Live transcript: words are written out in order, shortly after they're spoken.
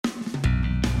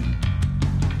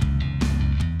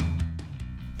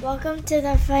Welcome to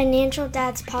the Financial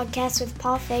Dads Podcast with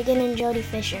Paul Fagan and Jody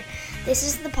Fisher. This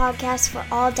is the podcast for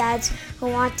all dads who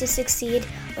want to succeed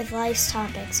with life's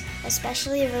topics,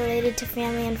 especially related to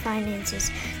family and finances.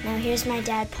 Now here's my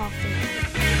dad, Paul Fagan.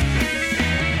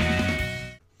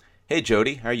 Hey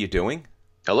Jody, how are you doing?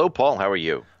 Hello Paul, how are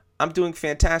you? I'm doing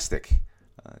fantastic.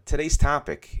 Today's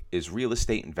topic is real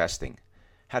estate investing.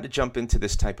 How to jump into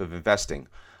this type of investing,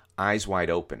 eyes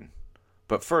wide open.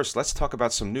 But first, let's talk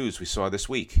about some news we saw this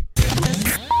week.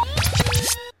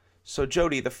 So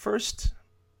Jody, the first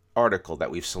article that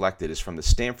we've selected is from the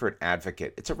Stamford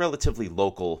Advocate. It's a relatively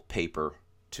local paper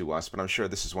to us, but I'm sure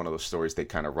this is one of those stories they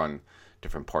kind of run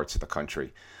different parts of the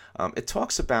country. It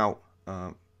talks about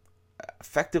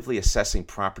effectively assessing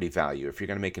property value if you're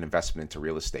going to make an investment into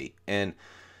real estate. And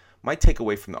my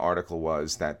takeaway from the article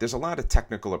was that there's a lot of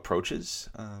technical approaches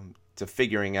to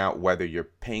figuring out whether you're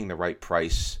paying the right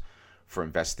price for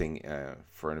investing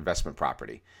for an investment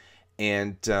property.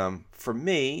 And for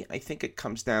me, I think it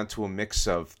comes down to a mix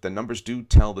of the numbers do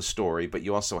tell the story, but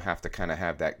you also have to kind of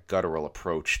have that guttural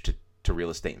approach to real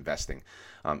estate investing.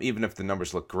 Even if the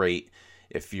numbers look great,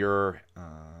 if the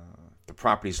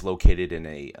property's located in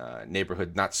a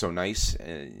neighborhood not so nice,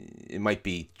 it might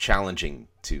be challenging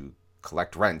to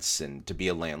collect rents and to be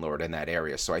a landlord in that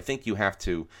area. So I think you have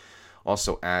to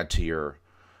also add to your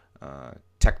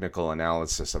technical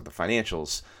analysis of the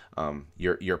financials,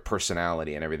 your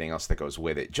personality and everything else that goes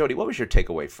with it. Jody, what was your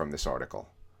takeaway from this article?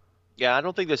 Yeah, I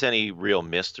don't think there's any real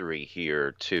mystery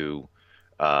here to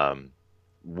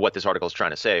what this article is trying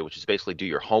to say, which is basically do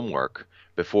your homework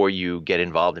before you get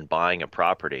involved in buying a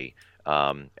property.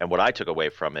 And what I took away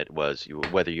from it was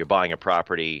whether you're buying a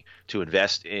property to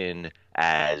invest in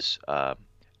as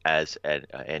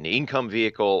an income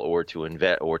vehicle or to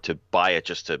invest or to buy it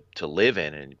just to live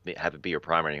in and have it be your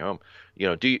primary home.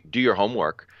 Do your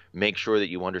homework. Make sure that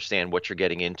you understand what you're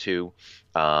getting into,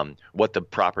 what the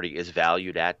property is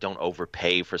valued at. Don't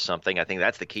overpay for something. I think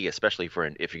that's the key, especially if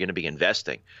you're going to be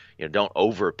investing. Don't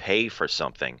overpay for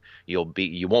something. You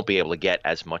won't be able to get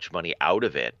as much money out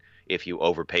of it if you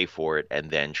overpay for it and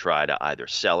then try to either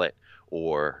sell it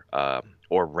or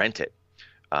rent it.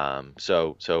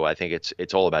 So I think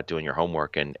it's all about doing your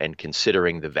homework and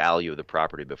considering the value of the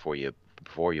property before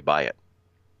you buy it.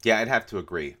 Yeah, I'd have to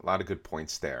agree. A lot of good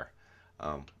points there.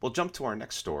 We'll jump to our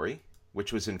next story,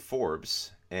 which was in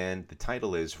Forbes, and the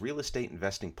title is Real Estate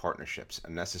Investing Partnerships, a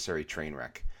Necessary Train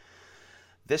Wreck.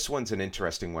 This one's an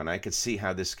interesting one. I could see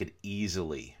how this could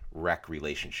easily wreck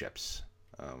relationships,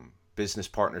 business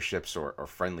partnerships or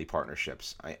friendly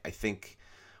partnerships. I think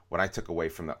what I took away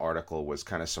from the article was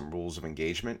kind of some rules of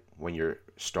engagement when you're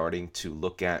starting to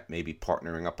look at maybe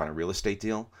partnering up on a real estate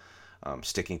deal,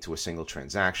 sticking to a single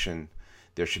transaction.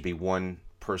 There should be one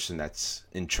person that's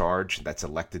in charge, that's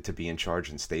elected to be in charge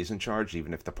and stays in charge,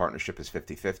 even if the partnership is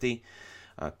 50-50.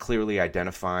 Clearly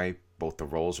identify both the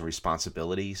roles and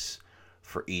responsibilities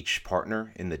for each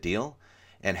partner in the deal,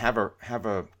 and have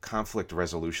a conflict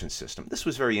resolution system. This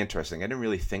was very interesting. I didn't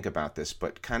really think about this,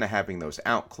 but kind of having those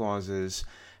out clauses,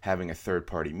 having a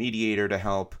third-party mediator to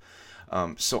help.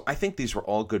 So I think these were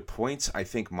all good points. I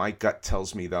think my gut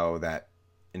tells me, though, that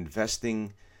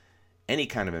investing, any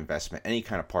kind of investment, any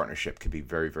kind of partnership could be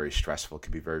very, very stressful,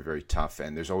 could be very, very tough,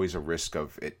 and there's always a risk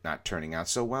of it not turning out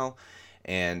so well,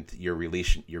 and your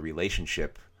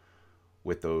relationship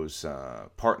with those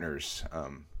partners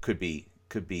could be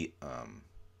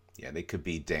they could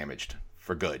be damaged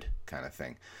for good, kind of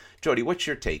thing. Jody, what's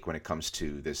your take when it comes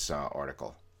to this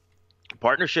article?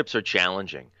 Partnerships are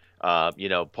challenging.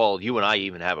 Paul, you and I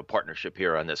even have a partnership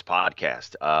here on this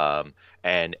podcast,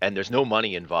 and there's no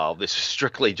money involved. This is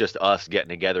strictly just us getting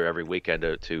together every weekend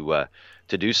to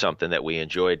do something that we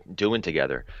enjoyed doing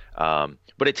together.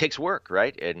 But it takes work,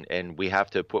 right? And we have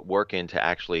to put work into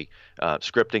actually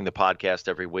scripting the podcast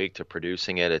every week, to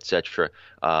producing it, et cetera.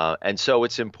 And so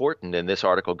it's important, and this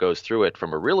article goes through it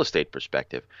from a real estate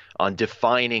perspective on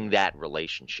defining that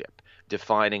relationship,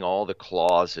 defining all the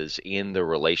clauses in the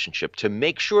relationship to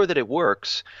make sure that it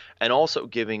works, and also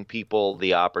giving people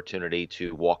the opportunity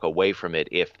to walk away from it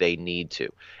if they need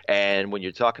to. And when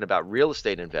you're talking about real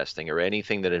estate investing or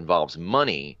anything that involves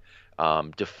money,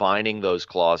 defining those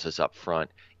clauses up front,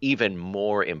 even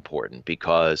more important,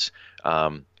 because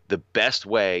the best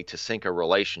way to sink a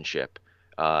relationship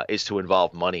is to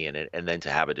involve money in it and then to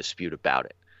have a dispute about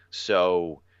it.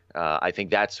 So I think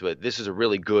this is a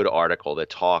really good article that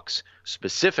talks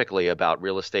specifically about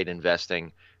real estate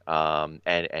investing and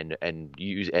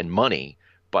money,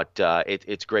 but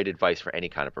it's great advice for any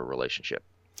kind of a relationship.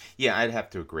 Yeah, I'd have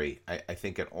to agree. I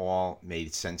think it all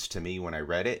made sense to me when I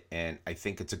read it, and I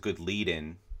think it's a good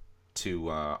lead-in to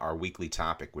our weekly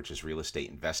topic, which is real estate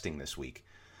investing this week.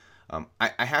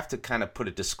 I have to kind of put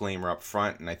a disclaimer up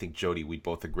front, and I think, Jody, we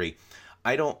both agree.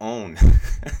 I don't own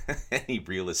any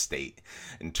real estate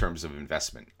in terms of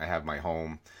investment. I have my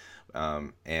home,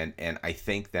 and I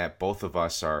think that both of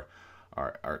us are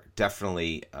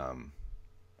definitely.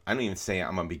 I don't even say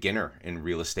I'm a beginner in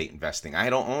real estate investing. I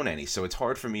don't own any, so it's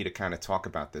hard for me to kind of talk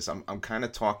about this. I'm kind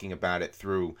of talking about it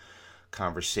through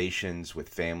conversations with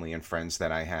family and friends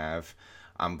that I have.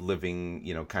 I'm living,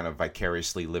 kind of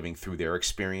vicariously living through their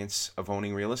experience of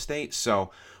owning real estate. So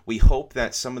we hope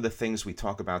that some of the things we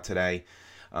talk about today,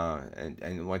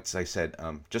 and like I said,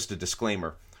 just a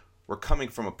disclaimer, we're coming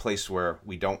from a place where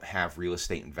we don't have real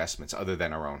estate investments other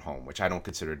than our own home, which I don't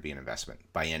consider to be an investment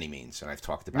by any means. And I've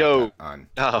talked about that on.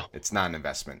 No. It's not an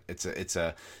investment. It's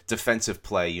a defensive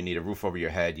play. You need a roof over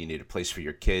your head. You need a place for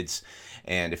your kids.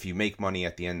 And if you make money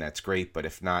at the end, that's great. But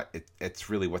if not, it's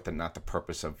really not the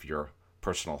purpose of your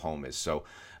personal home is. So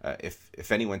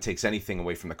if anyone takes anything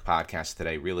away from the podcast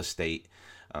today, real estate,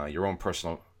 your own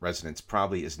personal residence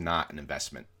probably is not an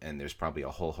investment, and there's probably a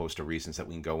whole host of reasons that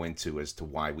we can go into as to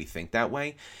why we think that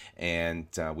way, and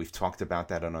we've talked about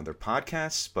that on other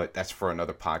podcasts, but that's for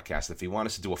another podcast. If you want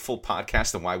us to do a full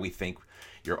podcast on why we think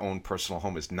your own personal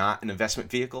home is not an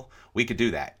investment vehicle, we could do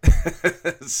that.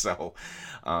 So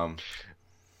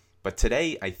but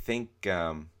today I think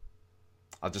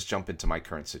I'll just jump into my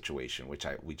current situation, which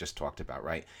we just talked about,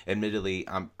 right? Admittedly,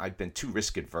 I've been too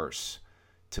risk adverse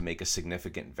to make a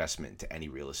significant investment into any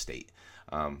real estate.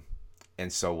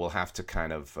 And so we'll have to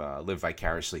kind of live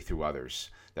vicariously through others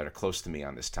that are close to me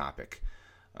on this topic.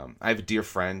 I have a dear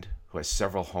friend who has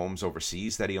several homes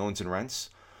overseas that he owns and rents.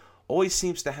 Always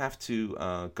seems to have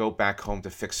to go back home to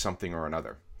fix something or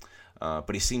another.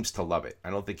 But he seems to love it. I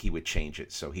don't think he would change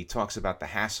it. So he talks about the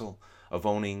hassle of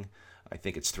owning, I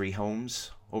think it's 3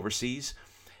 homes overseas.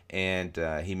 And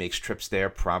he makes trips there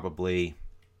probably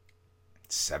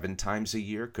 7 times a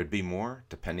year, could be more,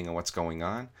 depending on what's going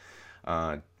on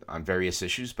various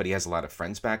issues. But he has a lot of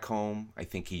friends back home. I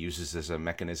think he uses as a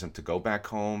mechanism to go back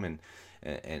home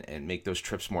and make those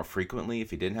trips more frequently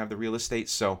if he didn't have the real estate.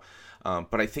 So,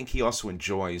 but I think he also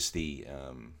enjoys the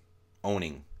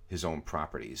owning his own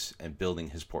properties and building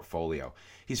his portfolio.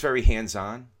 He's very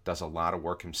hands-on, does a lot of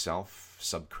work himself,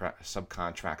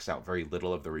 subcontracts out very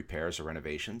little of the repairs or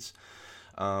renovations.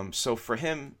 So for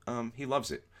him, he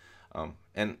loves it.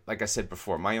 And like I said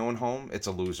before, my own home, it's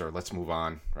a loser. Let's move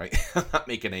on, right? I'm not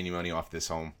making any money off this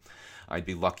home. I'd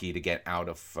be lucky to get out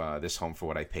of this home for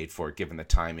what I paid for it, given the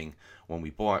timing when we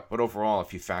bought. But overall,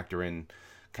 if you factor in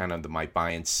kind of my buy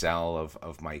and sell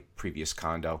of my previous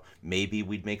condo, maybe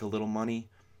we'd make a little money,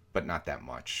 but not that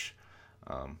much.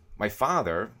 My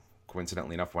father,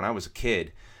 coincidentally enough, when I was a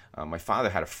kid, my father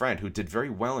had a friend who did very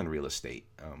well in real estate.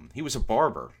 He was a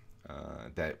barber.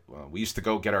 That we used to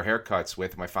go get our haircuts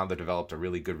with. My father developed a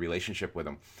really good relationship with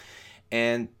him.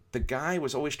 And the guy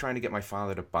was always trying to get my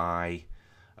father to buy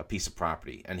a piece of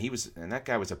property. And that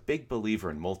guy was a big believer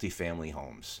in multifamily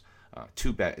homes.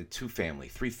 2 family,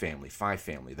 3 family, 5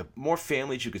 family. The more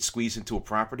families you could squeeze into a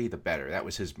property, the better. That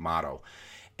was his motto.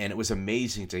 And it was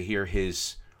amazing to hear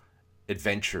his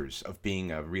adventures of being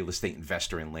a real estate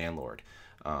investor and landlord.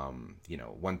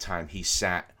 One time he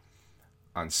sat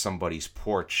on somebody's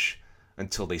porch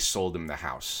until they sold him the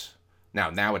house. Now,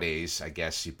 nowadays, I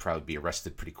guess you'd probably be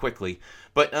arrested pretty quickly,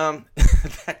 but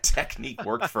that technique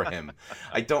worked for him.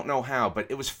 I don't know how, but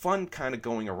it was fun kind of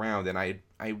going around, and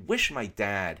I wish my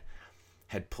dad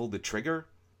had pulled the trigger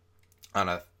on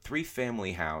a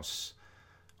 3-family house.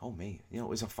 Oh, man, it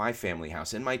was a 5-family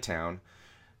house in my town.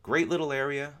 Great little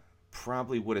area,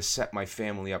 probably would have set my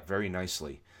family up very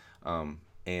nicely.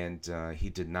 And he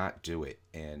did not do it.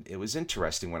 And it was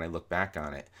interesting when I look back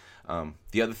on it.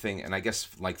 The other thing, and I guess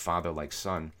like father, like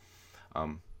son,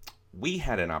 we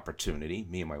had an opportunity,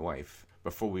 me and my wife,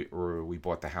 before we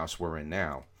bought the house we're in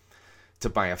now, to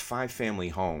buy a 5-family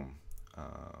home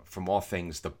from all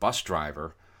things the bus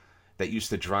driver that used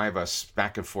to drive us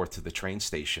back and forth to the train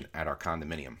station at our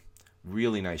condominium.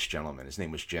 Really nice gentleman. His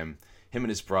name was Jim. Him and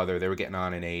his brother, they were getting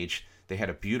on in age. They had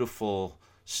a beautiful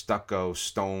stucco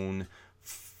stone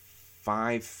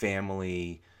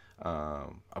 5-family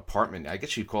apartment. I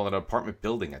guess you'd call it an apartment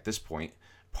building at this point.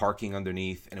 Parking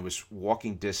underneath, and it was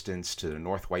walking distance to the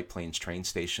North White Plains train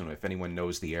station. If anyone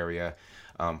knows the area,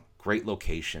 great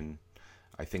location.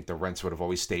 I think the rents would have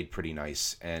always stayed pretty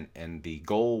nice, and the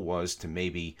goal was to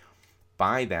maybe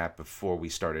buy that before we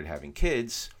started having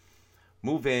kids,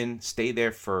 move in, stay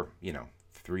there for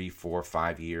 3, 4,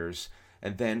 5 years,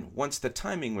 and then once the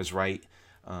timing was right,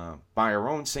 buy our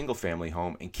own single-family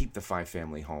home and keep the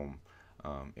 5-family home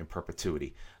in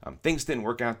perpetuity. Things didn't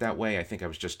work out that way. I think I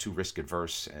was just too risk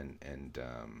adverse and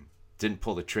didn't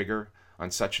pull the trigger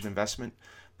on such an investment.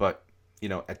 But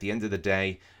at the end of the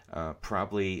day,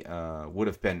 probably would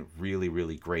have been really,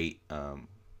 really great. At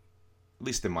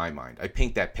least in my mind, I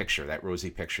paint that picture, that rosy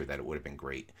picture, that it would have been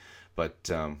great. But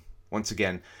once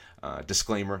again,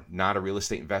 disclaimer: not a real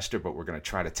estate investor, but we're going to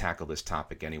try to tackle this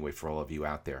topic anyway for all of you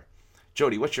out there.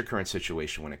 Jody, what's your current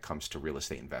situation when it comes to real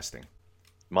estate investing?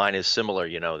 Mine is similar,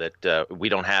 that we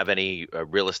don't have any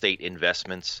real estate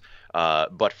investments,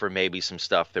 but for maybe some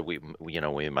stuff that we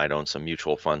might own some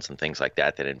mutual funds and things like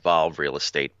that involve real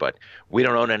estate, but we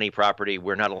don't own any property.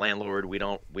 We're not a landlord. We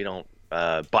don't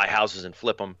buy houses and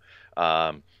flip them.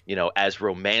 As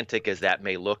romantic as that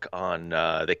may look on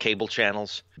the cable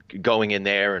channels, going in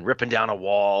there and ripping down a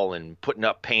wall and putting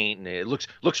up paint, and it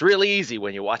looks really easy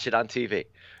when you watch it on TV.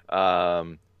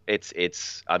 I'm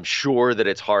sure that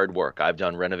it's hard work. I've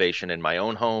done renovation in my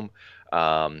own home.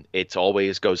 It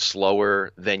always goes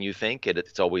slower than you think.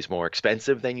 It's always more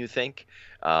expensive than you think.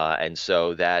 And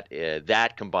so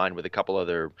that combined with a couple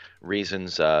other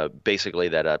reasons, basically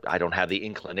that I don't have the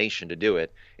inclination to do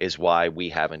it, is why we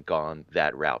haven't gone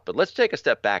that route. But let's take a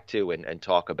step back too and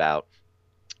talk about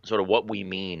sort of what we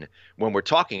mean when we're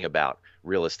talking about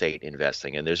real estate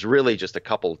investing. And there's really just a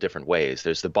couple different ways.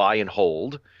 There's the buy and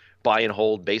hold. Buy and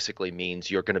hold basically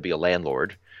means you're going to be a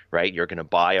landlord, right? You're going to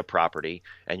buy a property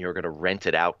and you're going to rent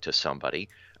it out to somebody,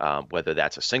 whether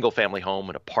that's a single family home,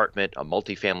 an apartment, a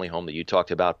multifamily home that you talked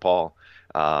about, Paul.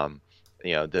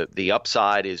 The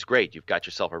upside is great. You've got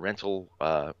yourself a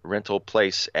rental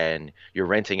place and you're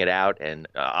renting it out. And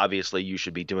obviously you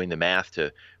should be doing the math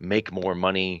to make more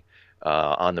money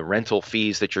on the rental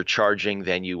fees that you're charging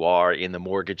than you are in the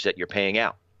mortgage that you're paying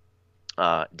out.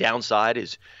 Downside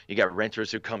is you got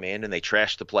renters who come in and they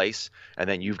trash the place, and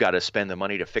then you've got to spend the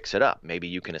money to fix it up. Maybe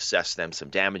you can assess them some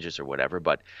damages or whatever,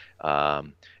 but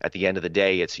at the end of the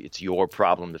day, it's your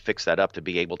problem to fix that up to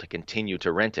be able to continue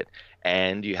to rent it.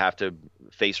 And you have to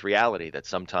face reality that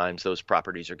sometimes those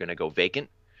properties are going to go vacant.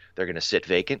 They're going to sit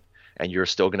vacant, and you're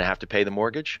still going to have to pay the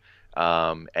mortgage.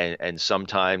 And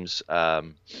sometimes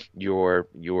you're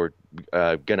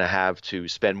going to have to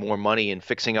spend more money in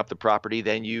fixing up the property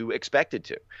than you expected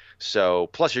to. So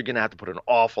plus you're going to have to put an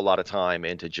awful lot of time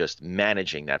into just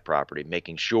managing that property,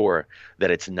 making sure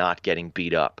that it's not getting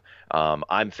beat up.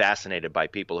 I'm fascinated by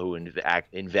people who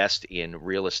invest in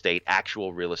real estate,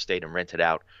 actual real estate, and rent it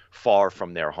out far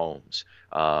from their homes.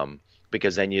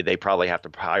 Because then they probably have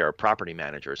to hire a property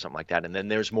manager or something like that. And then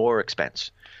there's more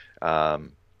expense.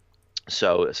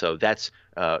 So that's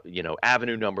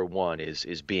avenue number one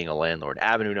is being a landlord.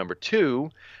 Avenue number two,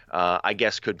 I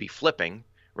guess, could be flipping,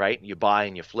 right? You buy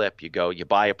and you flip. You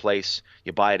buy a place,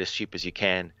 you buy it as cheap as you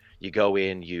can. You go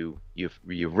in, you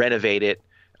renovate it,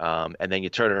 and then you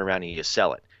turn it around and you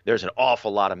sell it. There's an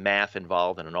awful lot of math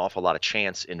involved and an awful lot of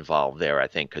chance involved there, I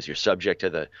think, because you're subject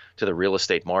to the real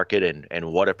estate market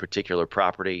and what a particular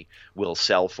property will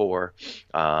sell for,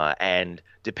 and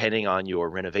depending on your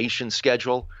renovation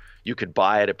schedule. You could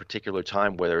buy at a particular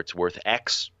time whether it's worth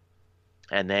X,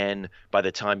 and then by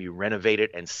the time you renovate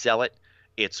it and sell it,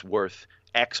 it's worth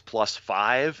X plus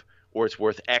 5, or it's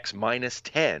worth X minus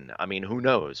 10. I mean, who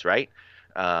knows, right?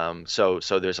 So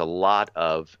there's a lot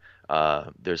of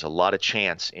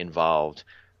chance involved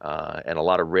and a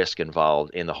lot of risk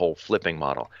involved in the whole flipping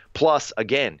model. Plus,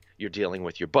 again, you're dealing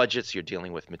with your budgets, you're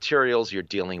dealing with materials, you're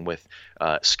dealing with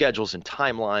schedules and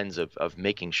timelines of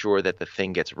making sure that the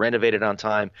thing gets renovated on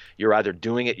time. You're either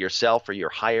doing it yourself or you're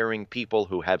hiring people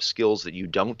who have skills that you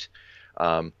don't.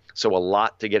 So a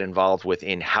lot to get involved with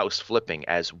in house flipping,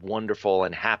 as wonderful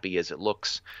and happy as it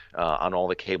looks on all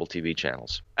the cable TV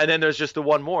channels. And then there's just the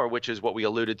one more, which is what we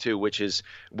alluded to, which is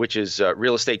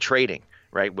real estate trading,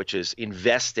 right? Which is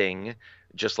investing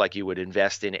just like you would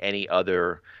invest in any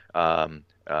other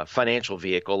financial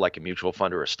vehicle, like a mutual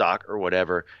fund or a stock or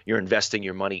whatever. You're investing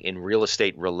your money in real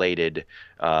estate related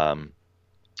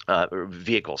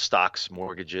vehicles, stocks,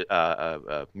 mortgages,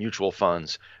 mutual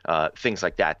funds, things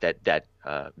like that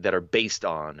are based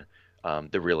on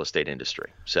the real estate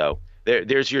industry. So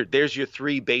there's your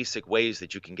three basic ways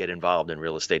that you can get involved in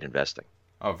real estate investing.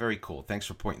 Oh, very cool. Thanks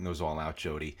for pointing those all out,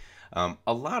 Jody.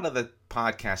 A lot of the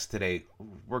podcasts today,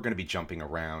 we're going to be jumping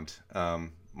around.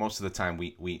 Most of the time,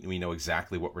 we know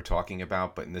exactly what we're talking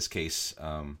about, but in this case,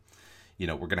 we're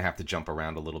going to have to jump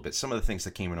around a little bit. Some of the things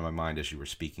that came into my mind as you were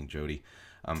speaking, Jody,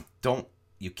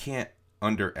 you can't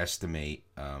underestimate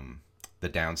the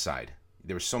downside.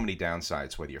 There are so many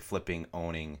downsides, whether you're flipping,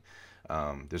 owning.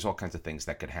 There's all kinds of things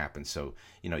that could happen. So,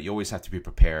 you always have to be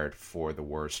prepared for the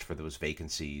worst, for those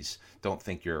vacancies. Don't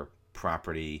think you're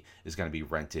property is going to be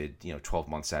rented, 12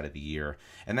 months out of the year.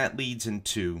 And that leads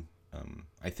into,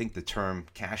 I think the term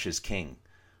cash is king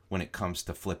when it comes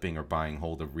to flipping or buying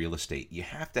hold of real estate. You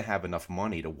have to have enough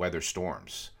money to weather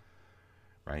storms,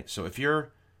 right? So if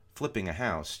you're flipping a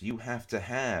house, you have to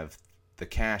have the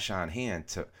cash on hand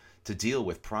to deal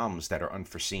with problems that are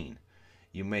unforeseen.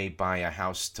 You may buy a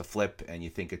house to flip and you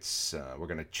think it's we're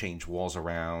going to change walls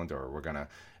around, or we're going to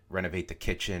renovate the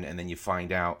kitchen, and then you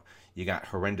find out you got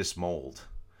horrendous mold,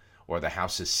 or the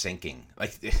house is sinking.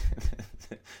 Like,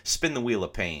 spin the wheel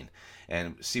of pain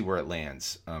and see where it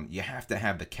lands. You have to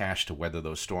have the cash to weather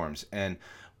those storms. And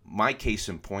my case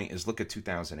in point is, look at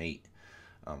 2008.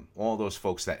 All those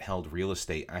folks that held real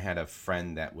estate. I had a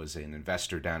friend that was an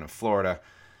investor down in Florida.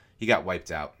 He got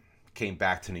wiped out. Came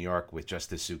back to New York with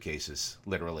just his suitcases,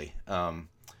 literally.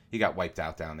 He got wiped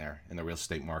out down there in the real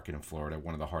estate market in Florida,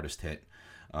 one of the hardest hit.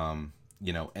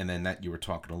 And then that you were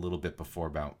talking a little bit before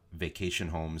about vacation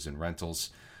homes and rentals.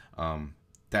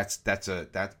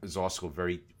 That is also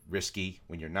very risky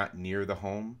when you're not near the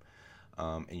home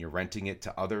and you're renting it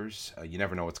to others. You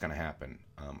never know what's going to happen.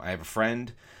 I have a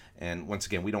friend, and once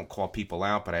again, we don't call people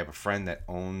out, but I have a friend that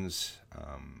owns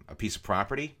a piece of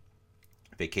property,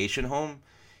 vacation home.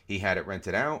 He had it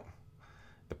rented out.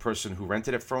 The person who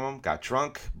rented it from him got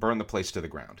drunk, burned the place to the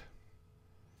ground.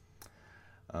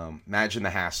 Imagine the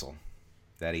hassle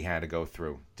that he had to go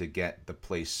through to get the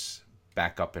place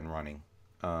back up and running.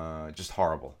 Just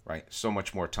horrible, right? So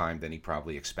much more time than he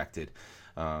probably expected.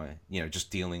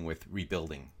 Just dealing with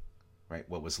rebuilding, right?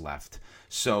 What was left.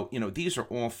 So, these are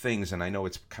all things, and I know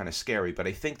it's kind of scary, but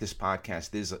I think this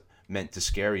podcast is meant to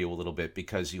scare you a little bit,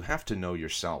 because you have to know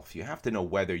yourself. You have to know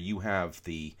whether you have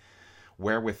the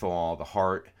wherewithal, the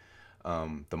heart,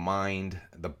 the mind,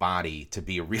 the body to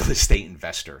be a real estate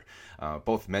investor,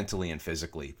 both mentally and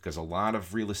physically, because a lot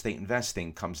of real estate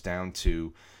investing comes down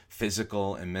to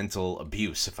physical and mental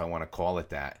abuse, if I want to call it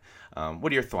that. What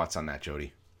are your thoughts on that,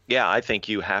 Jody? Yeah, I think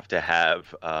you have to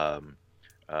have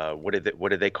what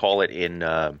did they call it in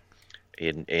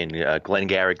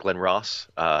Glengarry Glen Ross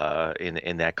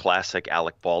in that classic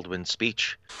Alec Baldwin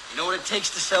speech? You know what it takes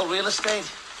to sell real estate?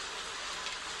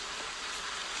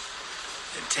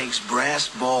 It takes brass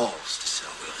balls to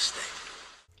sell real estate.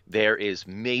 There is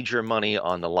major money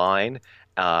on the line,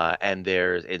 and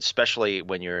there's, especially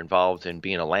when you're involved in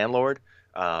being a landlord,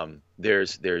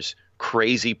 there's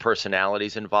crazy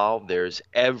personalities involved. There's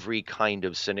every kind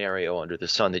of scenario under the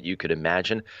sun that you could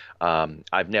imagine.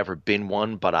 I've never been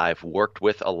one, but I've worked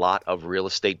with a lot of real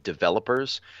estate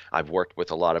developers. I've worked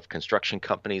with a lot of construction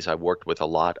companies. I've worked with a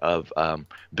lot of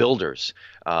builders.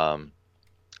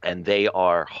 And they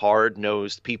are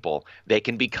hard-nosed people. They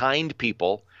can be kind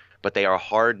people, but they are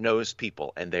hard-nosed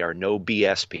people, and they are no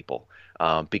BS people.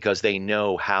 Because they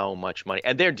know how much money,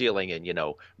 and they're dealing in,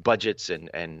 budgets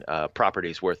and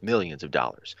properties worth millions of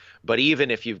dollars. But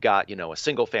even if you've got, a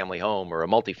single family home or a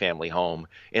multifamily home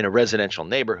in a residential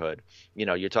neighborhood,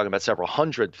 you're talking about several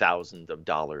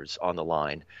 $100,000s on the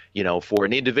line. For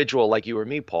an individual like you or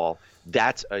me, Paul,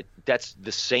 that's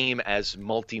the same as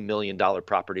multi-million-dollar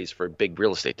properties for big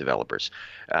real estate developers.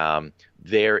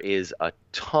 There is a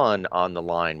ton on the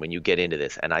line when you get into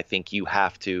this, and I think you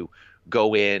have to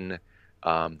go in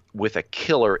with a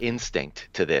killer instinct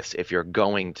to this if you're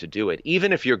going to do it.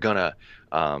 Even if you're just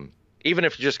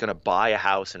gonna buy a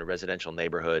house in a residential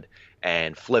neighborhood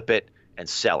and flip it and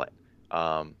sell it.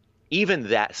 Even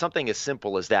that, something as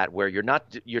simple as that, where you're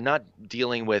not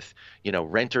dealing with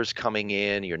renters coming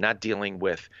in. You're not dealing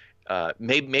with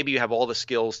maybe you have all the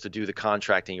skills to do the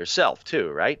contracting yourself too,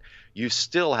 right? You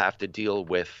still have to deal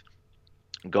with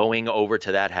going over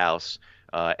to that house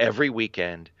every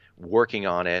weekend, working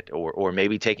on it, or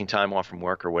maybe taking time off from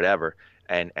work or whatever,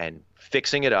 and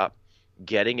fixing it up,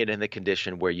 getting it in the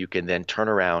condition where you can then turn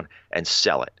around and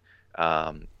sell it.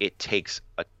 It takes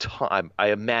a ton.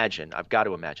 I've got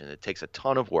to imagine it takes a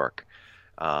ton of work,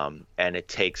 and it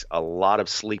takes a lot of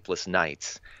sleepless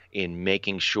nights in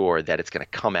making sure that it's going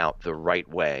to come out the right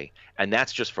way. And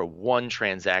that's just for one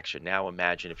transaction. Now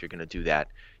imagine if you're going to do that,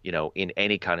 in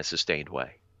any kind of sustained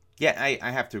way. Yeah, I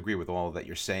have to agree with all that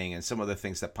you're saying, and some of the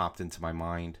things that popped into my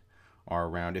mind are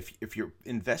around if you're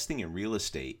investing in real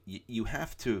estate, you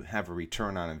have to have a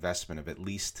return on investment of at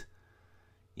least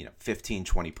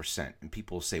 15-20%. And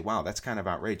people say, wow, that's kind of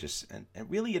outrageous, and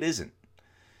really it isn't.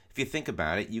 If you think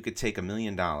about it, you could take $1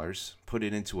 million, put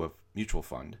it into a mutual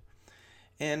fund,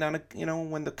 and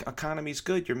when the economy's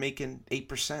good, you're making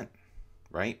 8%,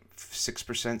 right?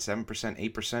 6%,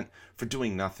 7%, 8% for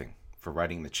doing nothing, for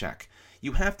writing the check.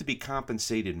 You have to be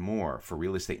compensated more for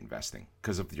real estate investing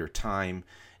because of your time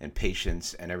and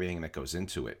patience and everything that goes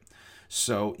into it.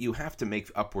 So you have to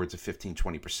make upwards of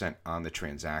 15-20% on the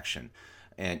transaction.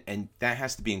 And that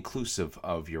has to be inclusive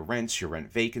of your rents, your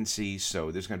rent vacancies. So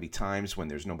there's going to be times when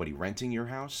there's nobody renting your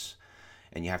house,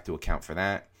 and you have to account for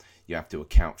that. You have to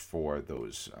account for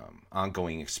those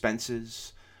ongoing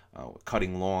expenses,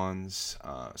 cutting lawns,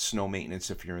 snow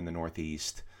maintenance if you're in the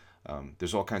Northeast.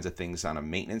 There's all kinds of things on a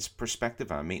maintenance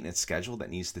perspective, on a maintenance schedule that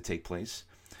needs to take place.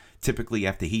 Typically, you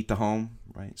have to heat the home,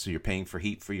 right? So you're paying for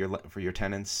heat for your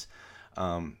tenants.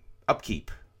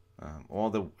 Upkeep, all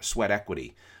the sweat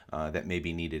equity that may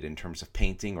be needed in terms of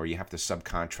painting, or you have to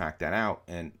subcontract that out.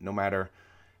 And no matter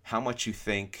how much you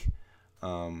think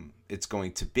it's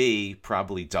going to be,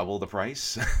 probably double the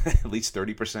price, at least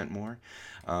 30% more,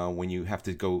 when you have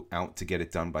to go out to get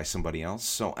it done by somebody else.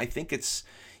 So I think it's,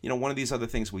 one of these other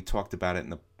things we talked about it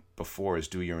before is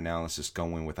do your analysis, go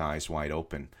in with eyes wide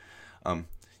open.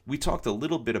 We talked a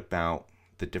little bit about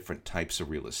the different types of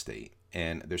real estate,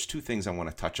 and there's two things I want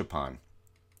to touch upon,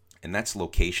 and that's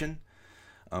location,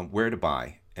 where to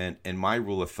buy. And my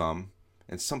rule of thumb,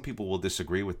 and some people will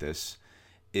disagree with this,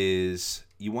 is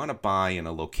you want to buy in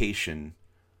a location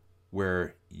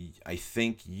where I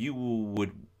think you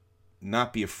would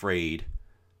not be afraid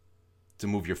to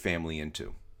move your family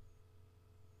into.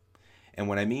 And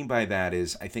what I mean by that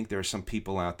is I think there are some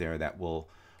people out there that will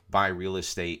buy real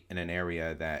estate in an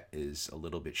area that is a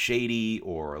little bit shady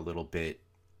or a little bit,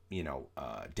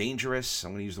 dangerous.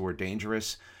 I'm going to use the word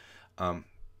dangerous. And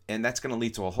that's going to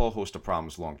lead to a whole host of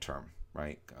problems long term,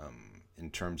 right? In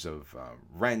terms of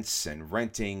rents and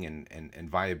renting and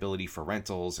viability for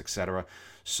rentals, etc.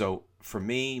 So for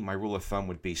me, my rule of thumb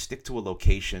would be stick to a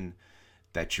location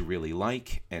that you really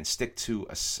like, and stick to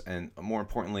and more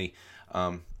importantly,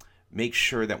 make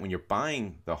sure that when you're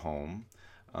buying the home,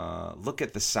 look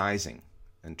at the sizing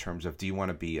in terms of, do you want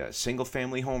to be a single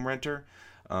family home renter?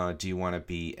 Do you want to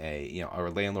be a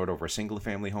landlord over a single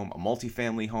family home, a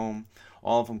multifamily home?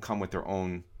 All of them come with their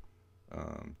own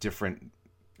different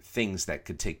things that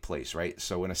could take place, right?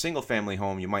 So in a single family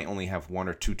home, you might only have 1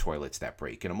 or 2 toilets that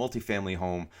break. In a multifamily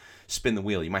home, spin the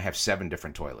wheel, you might have 7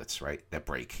 different toilets, right, that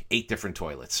break, 8 different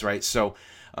toilets, right? So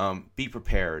be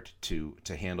prepared to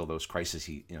handle those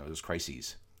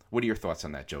crises. What are your thoughts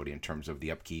on that, Jody, in terms of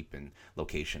the upkeep and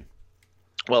location?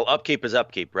 Well, upkeep is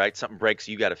upkeep, right? Something breaks,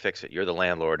 you got to fix it. You're the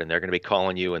landlord, and they're going to be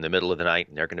calling you in the middle of the night,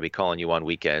 and they're going to be calling you on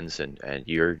weekends, and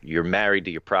you're married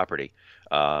to your property.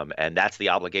 And that's the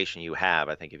obligation you have.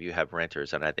 I think if you have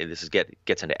renters, and I think this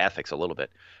gets into ethics a little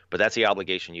bit, but that's the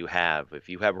obligation you have. If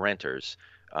you have renters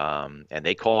and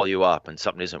they call you up and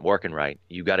something isn't working right,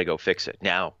 you got to go fix it.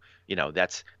 Now,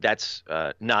 that's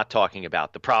not talking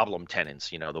about the problem tenants,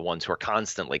 the ones who are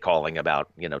constantly calling about,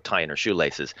 tying their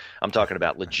shoelaces. I'm talking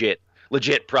about legit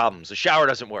problems. The shower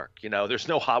doesn't work. There's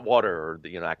no hot water, or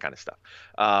that kind of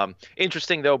stuff.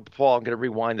 Interesting though, Paul, I'm going to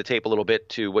rewind the tape a little bit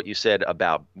to what you said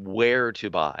about where to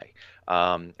buy.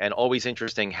 And always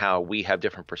interesting how we have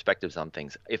different perspectives on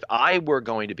things. If I were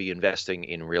going to be investing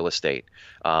in real estate,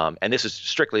 and this is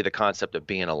strictly the concept of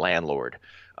being a landlord,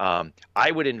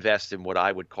 I would invest in what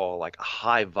I would call like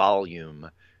high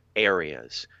volume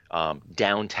areas,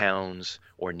 downtowns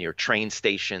or near train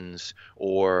stations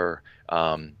or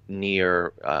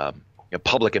near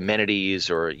public amenities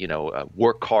or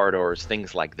work corridors,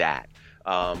 things like that.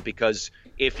 Because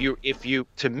if you,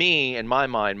 to me, in my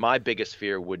mind, my biggest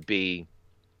fear would be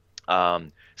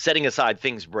setting aside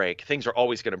things break. Things are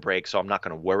always going to break, so I'm not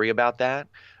going to worry about that.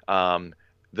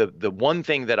 The one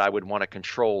thing that I would want to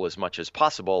control as much as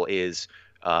possible is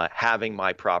having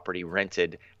my property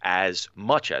rented as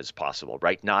much as possible,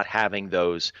 right? Not having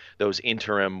those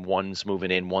interim ones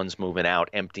moving in, ones moving out,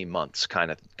 empty months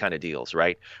kind of deals,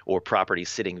 right? Or property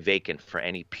sitting vacant for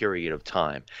any period of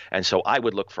time. And so I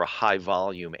would look for high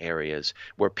volume areas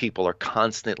where people are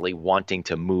constantly wanting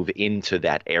to move into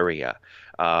that area.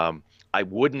 I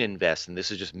wouldn't invest, and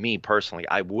this is just me personally,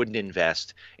 I wouldn't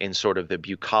invest in sort of the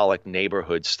bucolic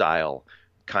neighborhood style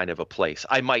kind of a place.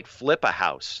 I might flip a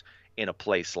house in a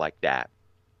place like that.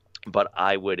 But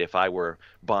I would, if I were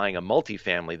buying a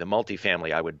multifamily, the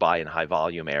multifamily I would buy in high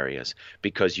volume areas,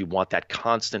 because you want that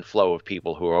constant flow of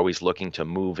people who are always looking to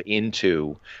move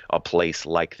into a place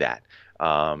like that.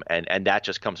 And that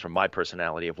just comes from my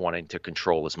personality of wanting to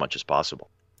control as much as possible.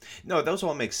 No, those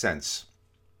all make sense.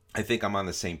 I think I'm on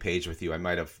the same page with you. I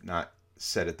might have not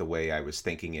said it the way I was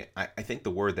thinking it. I think the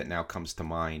word that now comes to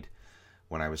mind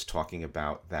when I was talking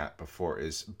about that before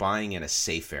is buying in a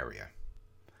safe area.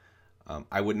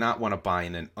 I would not want to buy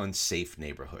in an unsafe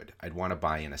neighborhood. I'd want to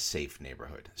buy in a safe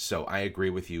neighborhood. So I agree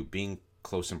with you. Being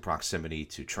close in proximity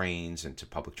to trains and to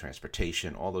public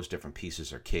transportation, all those different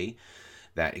pieces are key.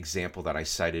 That example that I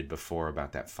cited before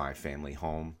about that 5-family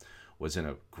home was in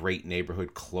a great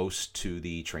neighborhood close to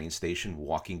the train station,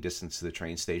 walking distance to the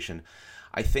train station.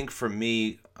 I think for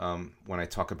me, when I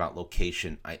talk about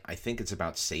location, I think it's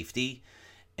about safety,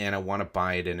 and I want to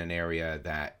buy it in an area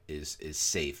that is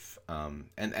safe.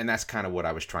 And that's kind of what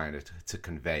I was trying to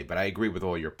convey. But I agree with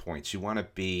all your points. You want to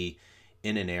be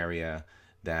in an area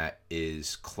that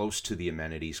is close to the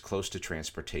amenities, close to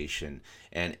transportation,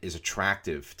 and is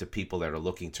attractive to people that are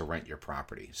looking to rent your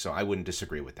property. So I wouldn't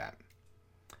disagree with that.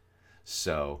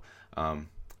 So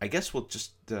I guess we'll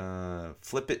just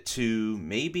flip it to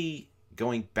maybe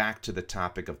going back to the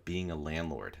topic of being a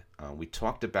landlord. We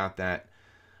talked about that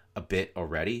a bit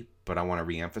already, but I want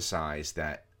to reemphasize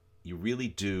that you really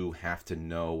do have to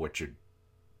know what you're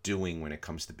doing when it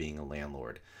comes to being a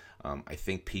landlord. I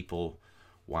think people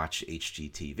watch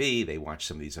HGTV, they watch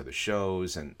some of these other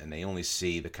shows, and they only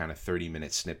see the kind of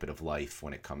 30-minute snippet of life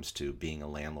when it comes to being a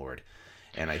landlord.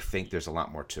 And I think there's a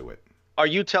lot more to it. Are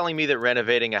you telling me that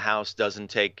renovating a house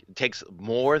takes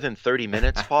more than 30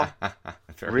 minutes, Paul?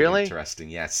 Very really? Interesting.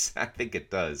 Yes, I think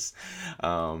it does.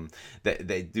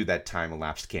 They do that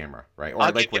time-elapsed camera, right? Or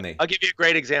I'll give you a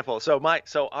great example. So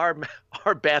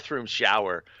our bathroom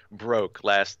shower broke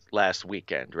last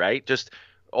weekend, right? Just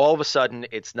all of a sudden,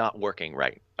 it's not working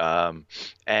right.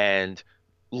 And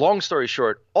long story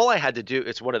short, all I had to do,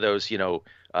 it's one of those,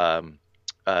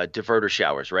 diverter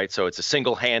showers, right? So it's a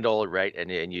single handle, right?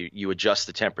 And you adjust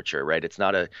the temperature, right? It's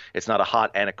not a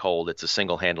hot and a cold. It's a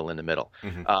single handle in the middle.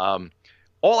 Mm-hmm.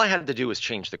 All I had to do was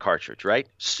change the cartridge, right?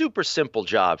 Super simple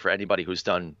job for anybody who's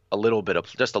done a little bit of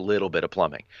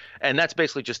plumbing. And that's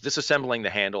basically just disassembling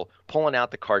the handle, pulling out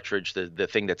the cartridge, the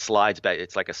thing that slides back.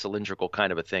 It's like a cylindrical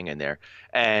kind of a thing in there,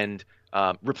 and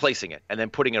replacing it, and then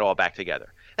putting it all back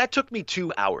together. That took me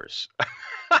 2 hours.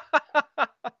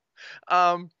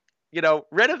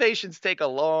 Renovations take a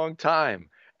long time,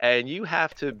 and you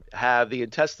have to have the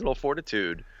intestinal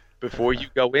fortitude before you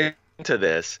go into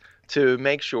this to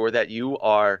make sure that you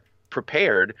are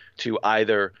prepared to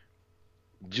either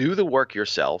do the work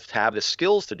yourself, to have the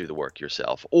skills to do the work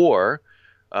yourself, or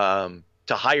to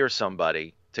hire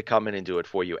somebody to come in and do it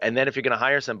for you. And then if you're going to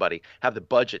hire somebody, have the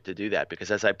budget to do that.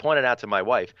 Because as I pointed out to my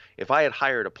wife, if I had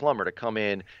hired a plumber to come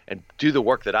in and do the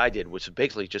work that I did, which is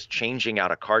basically just changing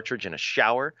out a cartridge in a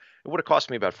shower, it would have cost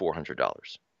me about $400.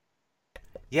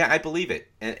 Yeah, I believe it.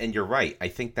 And you're right. I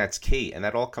think that's key. And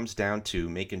that all comes down to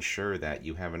making sure that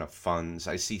you have enough funds.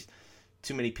 I see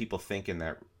too many people thinking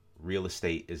that real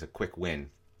estate is a quick win,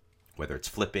 whether it's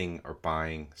flipping or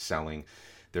buying, selling.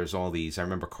 There's all these. I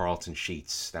remember Carlton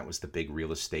Sheets. That was the big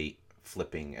real estate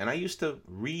flipping. And I used to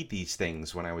read these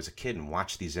things when I was a kid and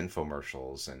watch these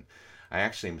infomercials. And I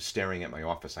actually am staring at my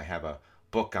office. I have a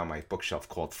book on my bookshelf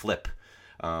called Flip.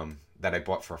 That I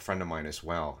bought for a friend of mine as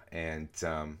well. And,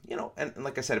 and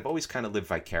like I said, I've always kind of lived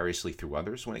vicariously through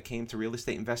others when it came to real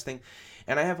estate investing.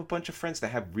 And I have a bunch of friends that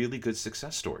have really good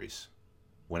success stories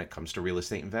when it comes to real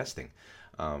estate investing.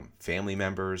 Family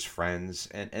members, friends,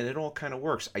 and it all kind of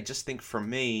works. I just think for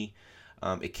me,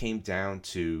 it came down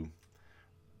to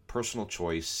personal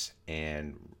choice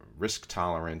and risk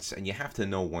tolerance. And you have to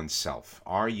know oneself.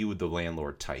 Are you the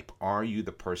landlord type? Are you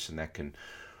the person that can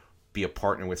be a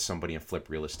partner with somebody and flip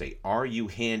real estate? Are you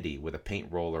handy with a paint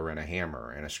roller and a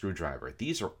hammer and a screwdriver?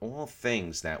 These are all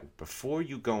things that before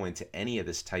you go into any of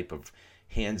this type of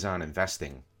hands-on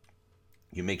investing,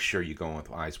 you make sure you go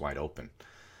with eyes wide open.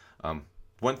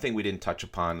 One thing we didn't touch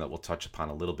upon that we'll touch upon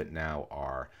a little bit now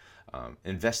are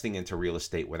investing into real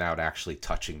estate without actually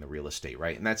touching the real estate,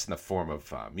 right? And that's in the form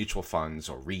of mutual funds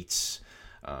or REITs.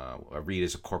 A REIT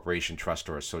is a corporation, trust,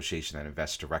 or association that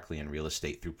invests directly in real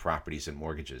estate through properties and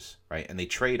mortgages, right? And they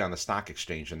trade on the stock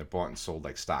exchange, and they're bought and sold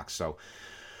like stocks. So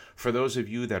for those of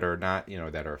you that are not,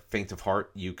 that are faint of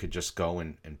heart, you could just go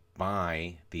and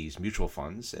buy these mutual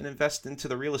funds and invest into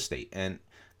the real estate. And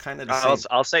kind of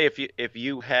I'll say if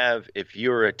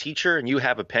you're a teacher and you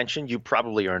have a pension, you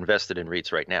probably are invested in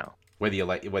REITs right now. Whether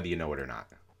you know it or not.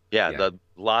 Yeah. The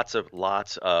lots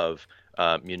of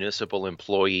municipal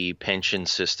employee pension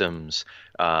systems,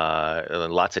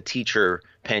 lots of teacher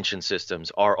pension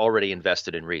systems are already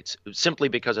invested in REITs simply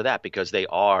because of that, because they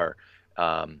are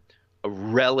a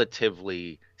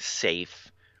relatively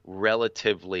safe,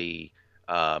 relatively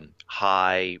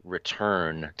high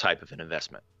return type of an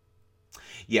investment.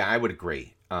 Yeah, I would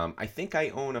agree. I think I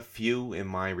own a few in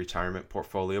my retirement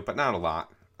portfolio, but not a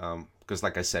lot. Because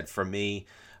like I said, for me,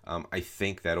 I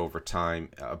think that over time,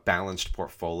 a balanced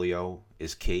portfolio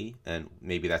is key, and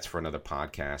maybe that's for another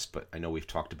podcast, but I know we've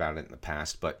talked about it in the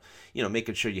past, but,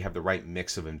 making sure you have the right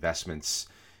mix of investments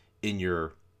in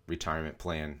your retirement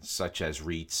plan, such as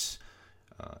REITs,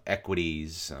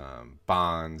 equities,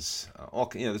 bonds,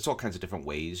 there's all kinds of different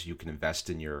ways you can invest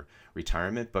in your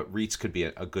retirement, but REITs could be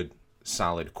a good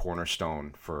solid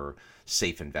cornerstone for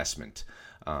safe investment.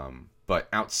 But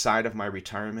outside of my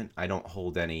retirement, I don't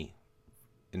hold any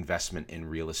investment in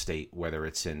real estate, whether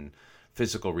it's in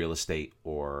physical real estate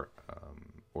or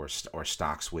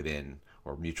stocks within,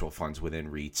 or mutual funds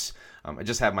within REITs. I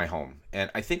just have my home.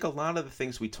 And I think a lot of the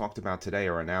things we talked about today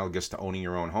are analogous to owning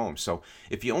your own home. So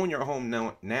if you own your home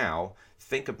now,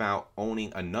 think about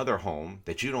owning another home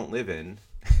that you don't live in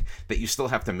that you still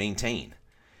have to maintain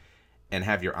and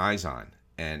have your eyes on.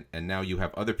 And now you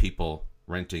have other people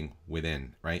renting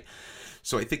within, right?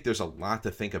 So I think there's a lot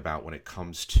to think about when it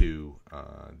comes to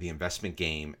the investment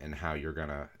game and how you're going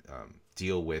to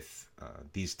deal with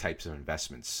these types of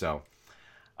investments. So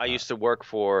I used to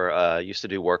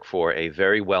do work for a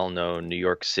very well-known New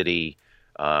York City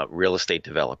real estate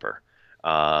developer.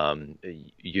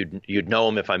 You'd know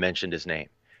him if I mentioned his name.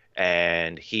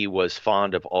 And he was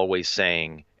fond of always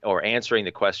saying, or answering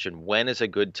the question, when is a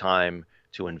good time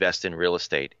to invest in real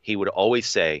estate? He would always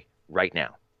say, right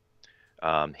now.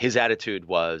 His attitude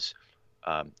was,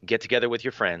 get together with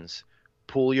your friends,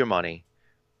 pool your money,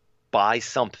 buy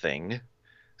something,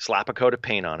 slap a coat of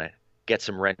paint on it, get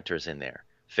some renters in there.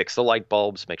 Fix the light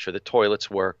bulbs, make sure the toilets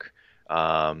work.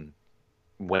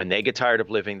 When they get tired of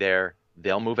living there,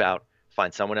 they'll move out,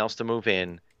 find someone else to move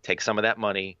in, take some of that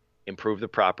money, improve the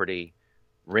property,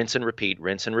 rinse and repeat,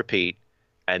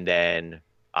 and then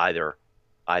either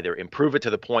improve it to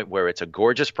the point where it's a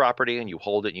gorgeous property and you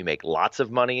hold it and you make lots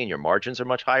of money and your margins are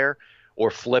much higher,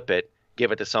 or flip it,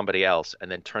 give it to somebody else,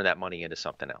 and then turn that money into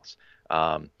something else.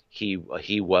 He's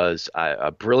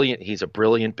a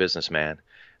brilliant businessman.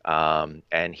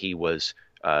 And he was,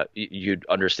 you'd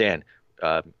understand,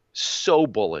 so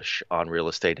bullish on real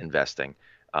estate investing,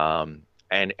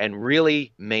 and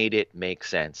really made it make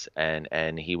sense.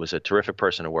 And he was a terrific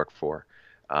person to work for.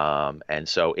 And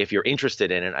so if you're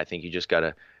interested in it, I think you just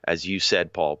gotta, as you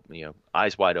said, Paul,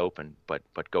 eyes wide open, but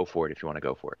go for it if you want to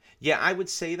go for it. Yeah, I would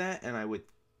say that. And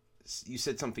you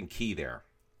said something key there,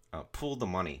 pool the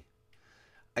money.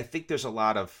 I think there's a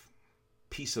lot of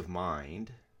peace of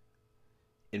mind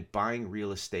in buying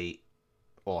real estate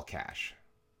all cash.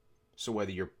 So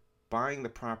whether you're buying the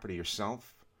property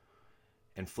yourself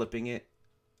and flipping it,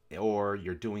 or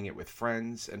you're doing it with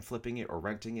friends and flipping it or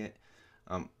renting it,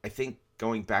 I think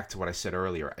going back to what I said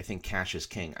earlier, I think cash is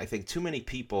king. I think too many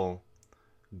people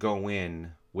go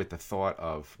in with the thought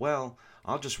of, well,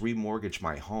 I'll just remortgage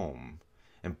my home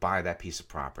and buy that piece of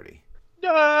property.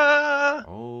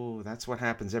 Oh, that's what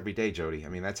happens every day, Jody. I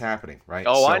mean, that's happening, right?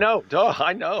 Oh, so, I know. Duh,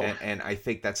 I know. And I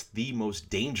think that's the most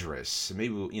dangerous. Maybe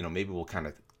we'll kind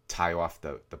of tie off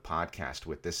the podcast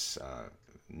with this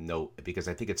note, because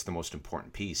I think it's the most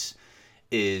important piece.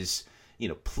 Is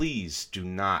please do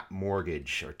not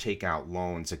mortgage or take out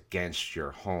loans against your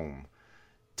home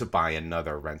to buy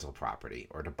another rental property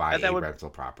or to buy rental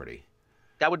property.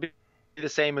 That would be the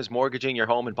same as mortgaging your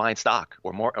home and buying stock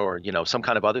or some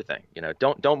kind of other thing.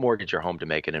 Don't mortgage your home to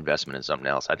make an investment in something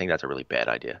else. I think that's a really bad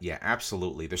idea. Yeah,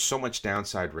 absolutely. There's so much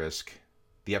downside risk.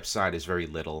 The upside is very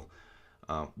little.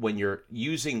 When you're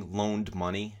using loaned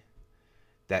money,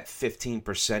 that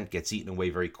 15% gets eaten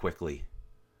away very quickly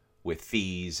with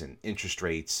fees and interest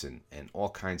rates and all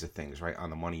kinds of things, right, on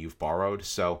the money you've borrowed.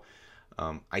 So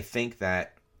I think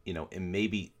that, and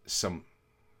maybe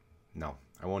no,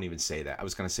 I won't even say that. I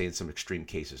was going to say in some extreme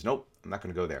cases. Nope, I'm not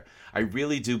going to go there. I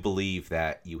really do believe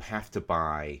that you have to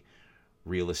buy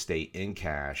real estate in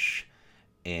cash,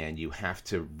 and you have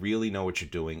to really know what you're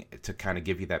doing to kind of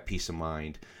give you that peace of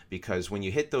mind, because when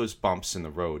you hit those bumps in the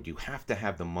road, you have to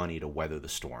have the money to weather the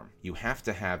storm. You have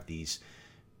to have these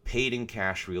paid in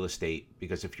cash real estate,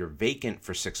 because if you're vacant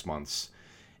for 6 months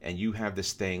and you have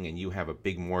this thing and you have a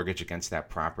big mortgage against that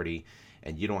property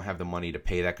and you don't have the money to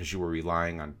pay that because you were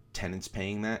relying on tenants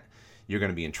paying that, you're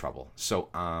going to be in trouble. So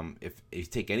if you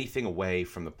take anything away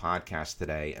from the podcast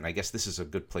today, and I guess this is a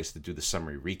good place to do the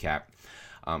summary recap,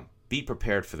 be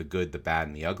prepared for the good, the bad,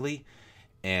 and the ugly,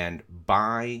 and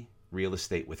buy real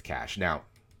estate with cash. Now,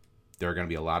 there are going to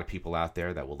be a lot of people out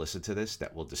there that will listen to this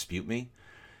that will dispute me,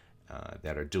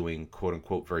 that are doing quote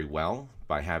unquote very well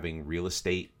by having real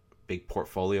estate, big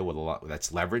portfolio with a lot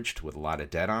that's leveraged with a lot of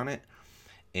debt on it.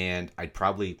 And I'd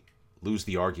probably lose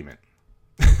the argument.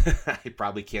 I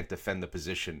probably can't defend the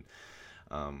position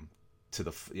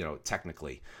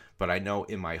technically, but I know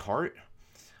in my heart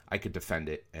I could defend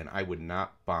it, and I would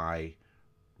not buy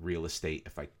real estate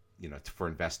if I, for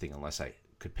investing unless I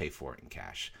could pay for it in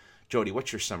cash. Jody,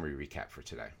 what's your summary recap for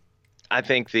today? I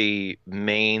think the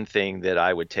main thing that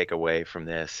I would take away from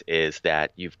this is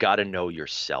that you've got to know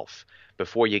yourself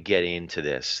before you get into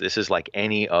this. This is like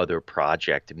any other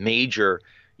project, major,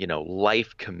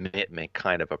 life commitment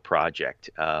kind of a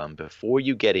project. Before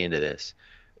you get into this,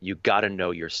 you got to know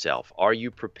yourself. Are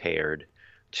you prepared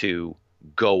to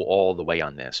go all the way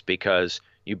on this? Because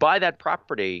you buy that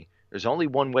property, there's only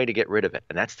one way to get rid of it,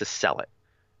 and that's to sell it.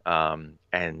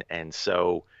 And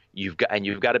so you've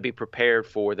got to be prepared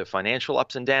for the financial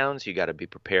ups and downs. You got to be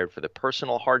prepared for the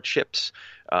personal hardships.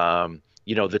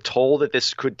 The toll that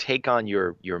this could take on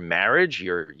your marriage,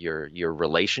 your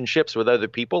relationships with other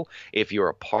people. If you're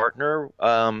a partner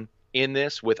in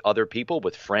this with other people,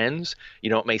 with friends,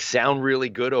 it may sound really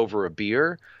good over a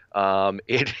beer.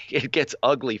 It gets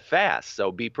ugly fast.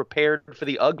 So be prepared for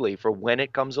the ugly for when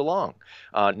it comes along.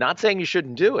 Not saying you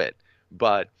shouldn't do it,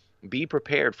 but be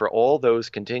prepared for all those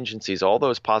contingencies, all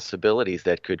those possibilities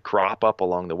that could crop up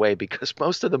along the way, because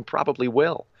most of them probably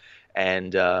will.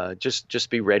 And just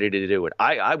be ready to do it.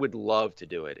 I would love to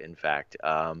do it. In fact,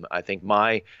 I think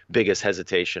my biggest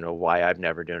hesitation of why I've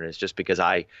never done it is just because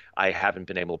I haven't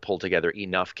been able to pull together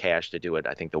enough cash to do it,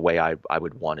 I think, the way I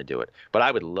would want to do it. But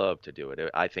I would love to do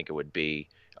it. I think it would be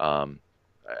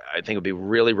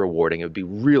really rewarding. It would be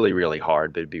really, really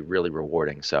hard, but it'd be really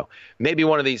rewarding. So maybe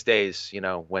one of these days,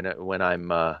 when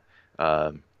I'm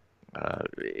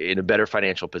in a better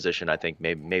financial position, I think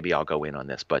maybe I'll go in on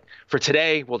this. But for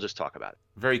today, we'll just talk about it.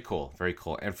 Very cool. Very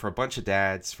cool. And for a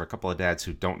couple of dads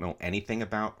who don't know anything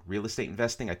about real estate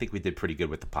investing, I think we did pretty good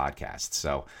with the podcast.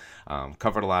 So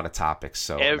covered a lot of topics.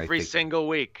 So every single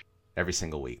week.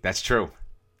 That's true.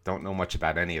 Don't know much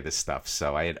about any of this stuff,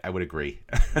 so I would agree.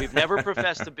 We've never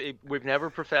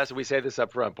professed, we say this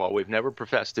up front, Paul, we've never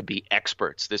professed to be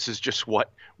experts. This is just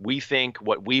what we think,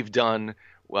 what we've done,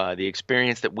 the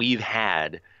experience that we've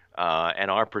had, and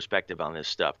our perspective on this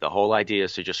stuff. The whole idea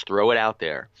is to just throw it out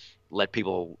there, let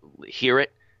people hear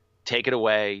it, take it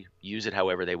away, use it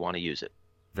however they want to use it.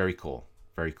 Very cool.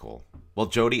 Very cool. Well,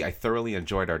 Jody, I thoroughly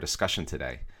enjoyed our discussion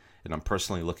today, and I'm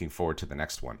personally looking forward to the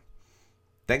next one.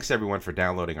 Thanks, everyone, for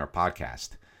downloading our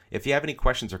podcast. If you have any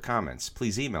questions or comments,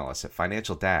 please email us at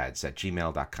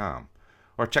financialdads@gmail.com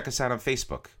or check us out on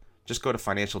Facebook. Just go to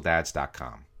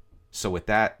financialdads.com. So with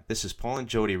that, this is Paul and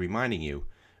Jody reminding you,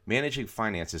 managing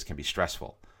finances can be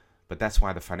stressful, but that's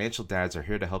why the Financial Dads are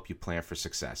here to help you plan for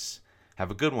success.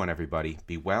 Have a good one, everybody.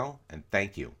 Be well, and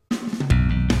thank you.